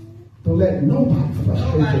experience. Don't let nobody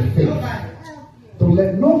frustrate your faith. Don't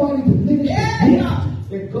let nobody diminish the gift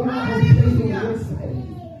that God has placed on the inside of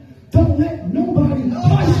you. Don't let nobody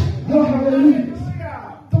push your hallelujahs.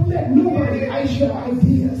 Don't let nobody ice your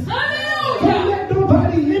ideas. Don't let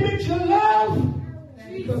nobody limit your love.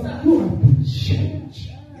 Because you have been changed.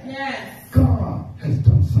 God has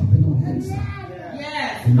done something on the inside.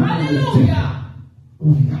 And hallelujah.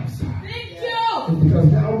 On the outside. And because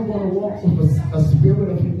now we're going to walk with a spirit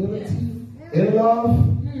of humility and love.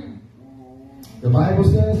 The Bible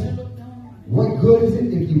says, what good is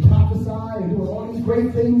it if you prophesy and do all these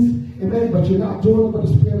great things, amen, but you're not doing it with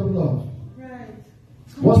the spirit of love?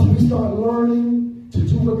 Once we start learning to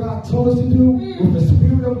do what God told us to do with the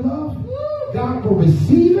spirit of love, God will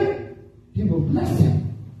receive it, He will bless it.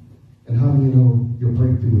 And how many know your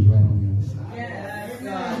breakthrough is right on the other side?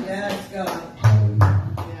 Yes, God. Hallelujah.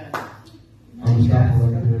 I'm going to stop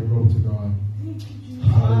right there. Glory to God.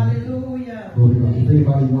 Hallelujah. Glory to God. If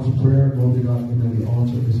anybody wants prayer, glory to God, amen, the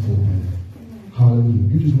altar is open. Hallelujah.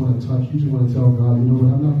 You just want to touch, you just want to tell God, you know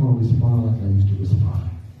what, I'm not going to respond like I used to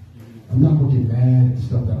respond. I'm not going to get mad at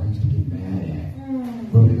stuff that I used to get mad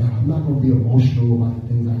at. Glory to God. I'm not going to be emotional about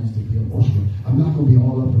the things I used to be emotional. I'm not going to be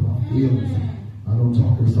all up in my feelings. I don't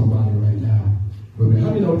talk to somebody right now. But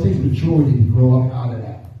how many know it takes maturity to grow up out of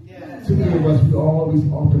that? Too many of us, we always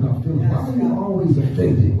open our feelings. Why are you always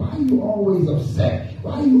offended? Why are you always upset?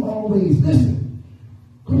 Why are you always listen?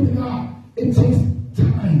 Glory to God. It takes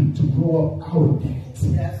time to grow up out of that.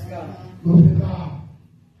 Yes, God. Glory to God.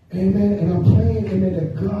 Amen. And I'm praying, amen,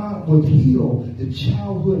 that God would heal the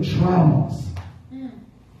childhood traumas.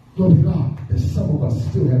 Glory to God. That some of us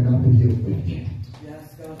still have not been healed with yet.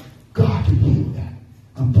 Yes, God. God can heal that.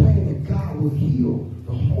 I'm praying that God will heal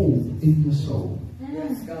the hole in your soul.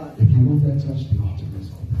 Yes, God. If you want that touch, the altar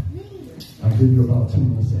is open. I'll give you about 2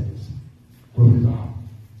 more seconds. Glory to God.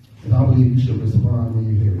 And I believe you should respond when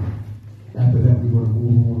you hear it. After that, we're going to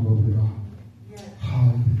move on. Glory to God.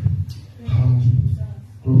 Hallelujah. Hallelujah.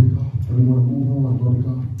 Glory to God. And we want to move on. Glory to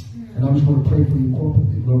God. And I'm just going to pray for you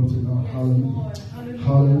corporately. Glory to God. Hallelujah.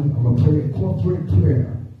 Hallelujah. I'm going to pray a corporate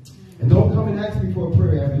prayer. And don't come and ask me for a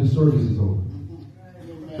prayer after the service is over.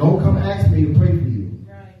 ask me to pray for you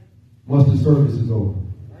Right. once the service is over.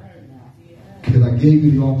 Yeah. Because I gave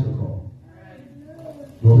you the altar call.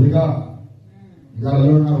 Right. Glory to God. You got to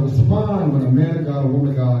learn how to respond when a man of God or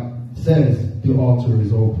woman of God says the altar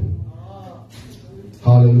is open. Oh.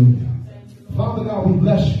 Hallelujah. Father God, we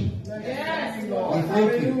bless you. Yes, We Lord.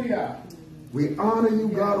 thank you. We honor you,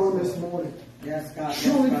 God, on this morning. Yes, God.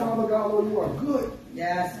 Surely, Yes, God. Father God, Lord, you are good.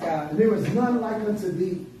 Yes, God. And there is none like unto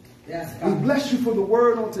thee. Yes, We God. bless you for the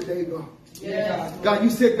word on today, God. Yes. God, you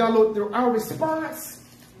said, God, Lord, our response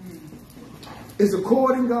is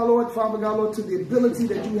according, God, Lord, Father God, Lord, to the ability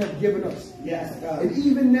that you have given us. Yes, God. And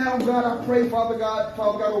even now, God, I pray, Father God,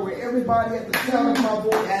 over everybody at the sound of my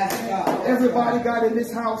voice. Yes, God. Everybody, God, in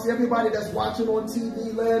this house, everybody that's watching on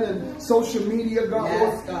TV land and social media, God, Yes,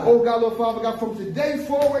 Lord. God. Oh, God, Lord, Father God, from today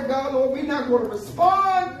forward, God, Lord, we're not going to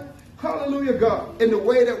respond, hallelujah, God, in the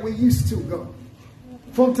way that we used to, God.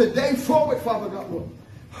 From today forward, Father God, Lord.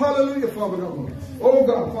 Hallelujah, Father God, Lord. Oh,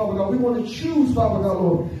 God, Father God, we want to choose, Father God,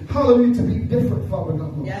 Lord. Hallelujah, to be different, Father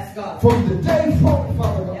God, Lord. Yes, God. From the day forward,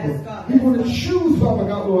 Father God, Yes, Lord. God. We want to choose, Father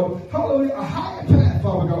God, Lord. Hallelujah, a higher path,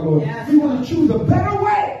 Father God, Lord. Yes, We want God. to choose a better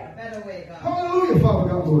way. A better way, God. Hallelujah, Father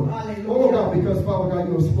God, Lord. Hallelujah. Oh, God, because, Father God,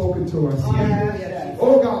 you have spoken to us. Hallelujah.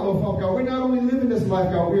 Oh, God, Lord, Father God, we're not only living this life,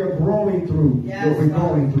 God, we are growing through Yes, what we're God.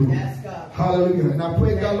 going through. Yes, God. Hallelujah. And I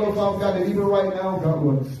pray, God, Lord, Father God, that even right now, God,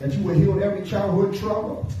 Lord, that you will heal every childhood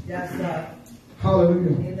trauma. Yes, God.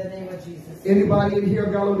 Hallelujah. In the name of Jesus. Anybody in here,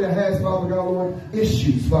 God, Lord, that has, Father God, Lord,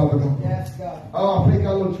 issues, Father God. Yes, God. Oh, I pray,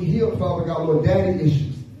 God, Lord, you heal, Father God, Lord, daddy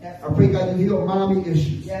issues. Yes, I pray, God, you heal mommy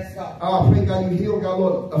issues. Yes, God. I pray, God, you heal, God,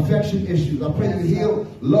 Lord, affection issues. I pray Yes, you heal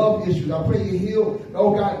love issues. I pray you heal,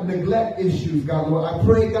 oh, God, neglect issues, God, Lord. I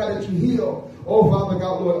pray, God, that you heal, oh, Father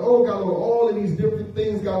God, Lord, oh, God, Lord, all of these different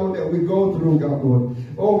things, God, Lord, that we go through, God, Lord.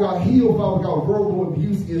 Oh, God, heal, Father God, verbal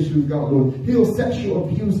abuse issues, God, Lord. Heal sexual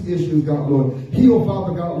abuse issues, God, Lord. Heal,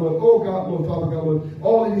 Father God, Lord, oh, God, Lord, Father God, Lord,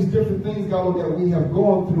 all of these different things, God, Lord, that we have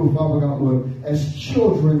gone through, Father God, Lord, as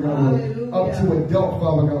children, God, Lord, up to adult,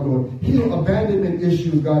 Father God, Lord. Heal abandonment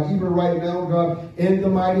issues, God, even right now, God, in the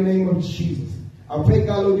mighty name of Jesus. I pray,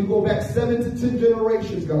 God, Lord, you go back 7 to 10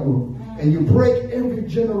 generations, God, Lord, and you break every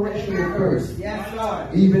generational curse. Yes,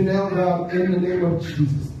 Lord. Even now, God, in the name of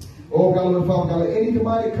Jesus. Oh, God, Lord, Father God, any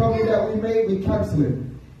demonic covenant that we made, we cancel it.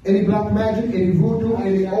 Any black magic, any voodoo,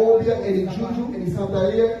 any obia, any juju, any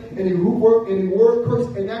santeria, any root work, any word curse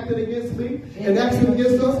enacted against me, enacted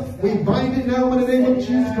against us, we bind it now in the name of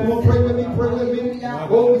Jesus. Come on, pray with me, pray with me.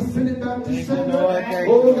 Oh, we send it back to sender.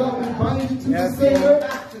 Oh, God, we bind it to the sender.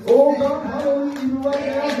 Oh, God, hallelujah, even right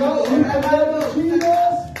now, God, in the name of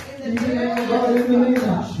Jesus. Even now, God, in the name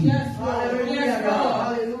of Jesus. Yes, Lord. Hallelujah, Yes, God.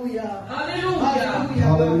 God. Hallelujah. Hallelujah.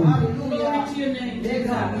 Hallelujah. Glory to your name. Dear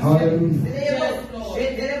God. Hallelujah. Yes,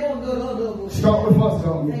 Lord. Start with us,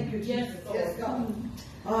 God. Thank you, Yes, Jesus. Lord. Yes,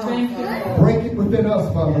 God. Thank you, Lord. Break it within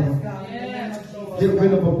us, Father. Yes, God. Yes, Lord. Get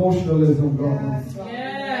rid of emotionalism, God. Yes, God.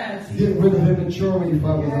 Yes. Get rid of immaturity,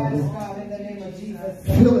 Father God. Yes, Lord. God. In the name of Jesus.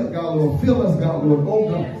 Fill it, God, Lord. Fill us, God, Lord. Oh,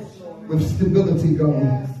 God, with stability, God, Lord.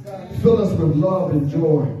 Yes, God. Fill us with love and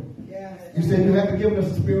joy. Yes. You said you haven't given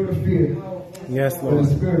us a spirit of fear, Yes, but a Lord.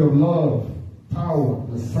 spirit of love, power,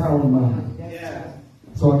 and sound mind. Yes.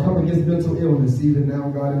 So I come against mental illness even now,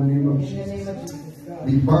 God, in the name of In the Jesus. name of Jesus, God.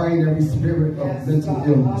 We bind every spirit of Yes, mental God.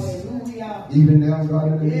 illness. Hallelujah. Even now, God,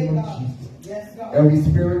 in the Yeah, name of God. Jesus. Yes, God. Every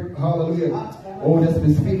spirit, hallelujah, oh, that's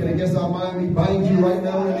been speaking against our mind, we bind you right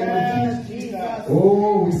now in the name of Yes, Jesus. Jesus.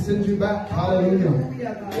 Oh, we send you back,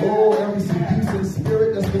 hallelujah. Oh, every seducing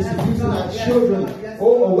spirit that's been seducing our children,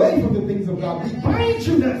 oh, away from the things of God, we bind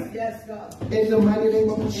you now Yes, God. in the mighty name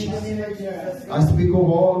of In the Jesus. name of Jesus. I speak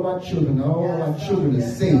over all of our children. All of our children are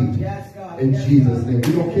saved Yes, God. in Yes, Jesus' God. name.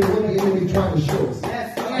 We don't care what the enemy trying to show us.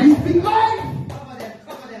 Yes, We God. speak life. Cover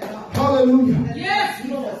them, God. Hallelujah. Yes,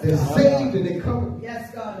 Lord. They're saved and they're covered.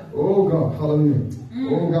 Yes, God. Oh God, hallelujah.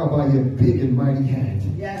 Oh God, by your big and mighty hand.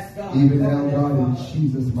 Yes, God. Even now, Cover them, God, in Father.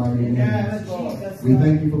 Jesus' mighty name. Yes, Jesus. We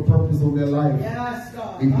thank you for purpose on their life. Yes,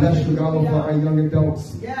 God. We bless you, God, Lord, for our young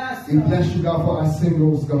adults. Yes, We God. bless you, God, for our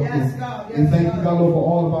singles, God. Yes, God. We Yes, thank you, God. God, Lord, for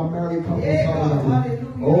all of our married couples, Yeah, Father God. God. Hallelujah.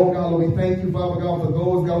 Oh, God, Lord, we thank you, Father God, for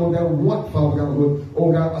those, God, Lord, that want, Father God, Lord,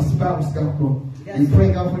 oh, God, a spouse, God, Lord. Yes, We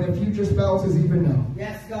pray, God. God, for their future spouses even now.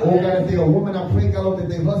 Yes, God. Oh, God, if they're a woman, I pray, God, Lord, that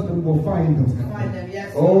their husband will find them, God. Find them,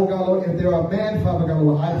 yes, Oh, God. God, Lord, if they're a man, Father God,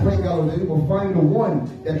 Lord, I pray, God, Lord, that they will find the one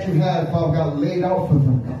that you have, Father God, laid out for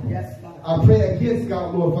them, God. Yes, God. I pray against,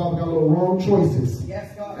 God, Lord, Father God, Lord, wrong choices. Yes,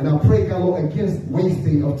 God. And I pray, God, Lord, against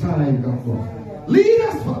wasting of time, God, Lord. Lead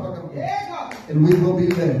us, Father God, Yeah, God. and we will be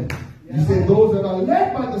led. You said those that are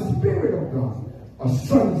led by the Spirit of God are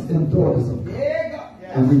sons and daughters of God. Yeah, God.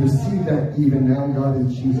 And we receive that even now, God, in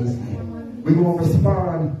Jesus' name. We want to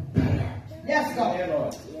respond better. Yes,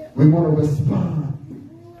 God. We want to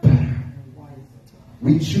respond better.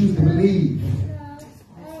 We choose to believe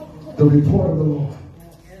the report of the Lord.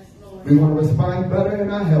 We want to respond better in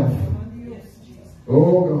our health.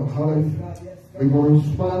 Oh, God, hallelujah. We want to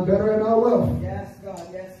respond better in our wealth. Yes, God.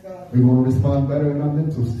 Yes, God. We want to respond better in our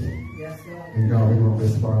mental state. Yes, God. And God, we want to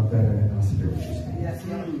respond better in our spiritual state. Yes,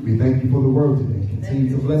 God. We thank you for the word today.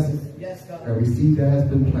 Continue to bless it. Yes, God. Every seed that has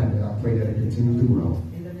been planted, I pray that it continues to grow.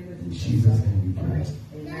 In the name of In Jesus. Jesus' name we pray.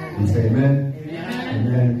 Amen. We say amen.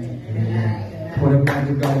 Amen. Amen. Come on, everybody,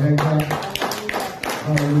 give God a hand clap.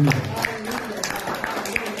 Hallelujah.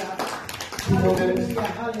 2 more minutes.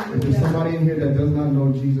 If there's somebody in here that does not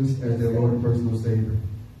know Jesus as their Lord and personal Savior,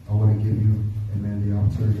 I want to give you, amen, the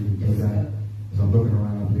opportunity to do that. As I'm looking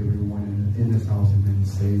around, I believe everyone in this house, amen,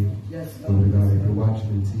 is saved. Yes, Glory to God. If you're watching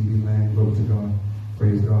in TV land, glory to God.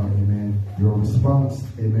 Praise God, amen. Your response,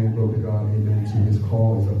 amen, glory to God, amen, to his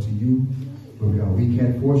call is up to you. Glory to God. We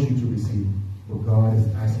can't force you to receive what God is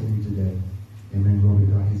asking you today. Amen, glory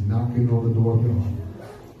to God. He's knocking on the door of your heart.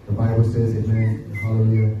 The Bible says, amen,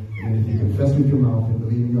 hallelujah, and if you confess with your mouth and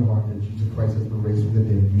believe in your heart that Jesus Christ has been raised from the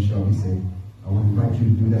dead, you shall be saved. I want to invite you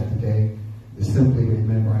to do that today. It's simply,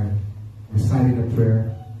 amen, by reciting a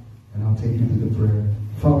prayer, and I'll take you to the prayer.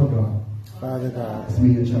 Father God, Father God, it's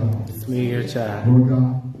me, your child. it's me, your child. Lord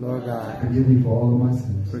God, Lord God, forgive me for all of my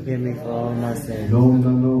sins, forgive me for all my sins, known and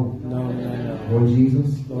unknown. known and unknown. Lord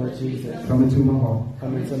Jesus, Lord Jesus, come into my heart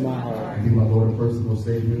come into my heart. and be my Lord and personal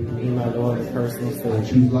Savior. Be my Lord and personal I Savior.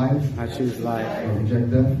 choose life. I choose I life. reject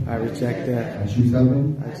death. I reject death. I choose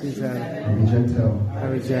heaven. I choose heaven. I reject hell. I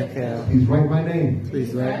reject hell. Please write my name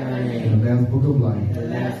Please write my in name the Lamb's Book of Life, in the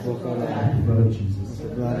Lamb's Book of the Life. blood of Jesus. The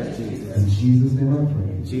blood of Jesus. In Jesus' name I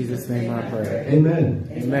pray. In Jesus' name I pray. Amen.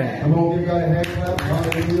 Amen. Come on, give God a hand clap.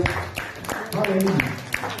 Hallelujah. Hallelujah.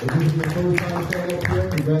 If this is your first time standing up here,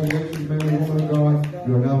 congratulations, man and woman of God.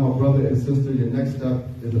 You are now my brother and sister. Your next step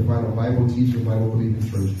is to find a Bible teacher, Bible believing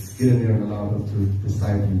church. Get in there and allow them to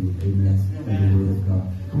disciple you. Amen. In the word of God.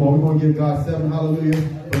 Come on, we're going to give God 7 hallelujah.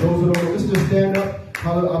 For those who don't know, let's just stand up.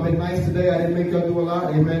 Hallelujah. I've been nice today. I didn't make y'all do a lot.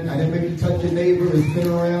 Amen. I didn't make you touch your neighbor and spin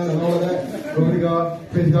around and all of that. Glory to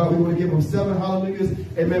God. Praise God. We want to give them 7 hallelujahs.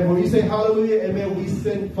 Amen. When you say hallelujah, amen, we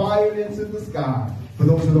send fire into the sky. For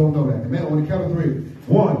those who don't know that. Amen. On the count of 3.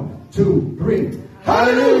 1, 2, 3.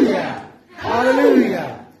 Hallelujah!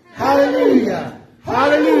 Hallelujah! Hallelujah!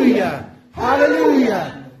 Hallelujah!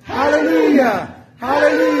 Hallelujah! Hallelujah!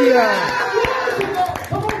 Hallelujah!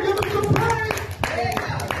 Come on, give us some praise.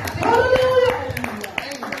 Hallelujah.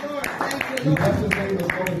 The best thing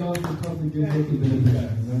that's going on to come to give us the benefit.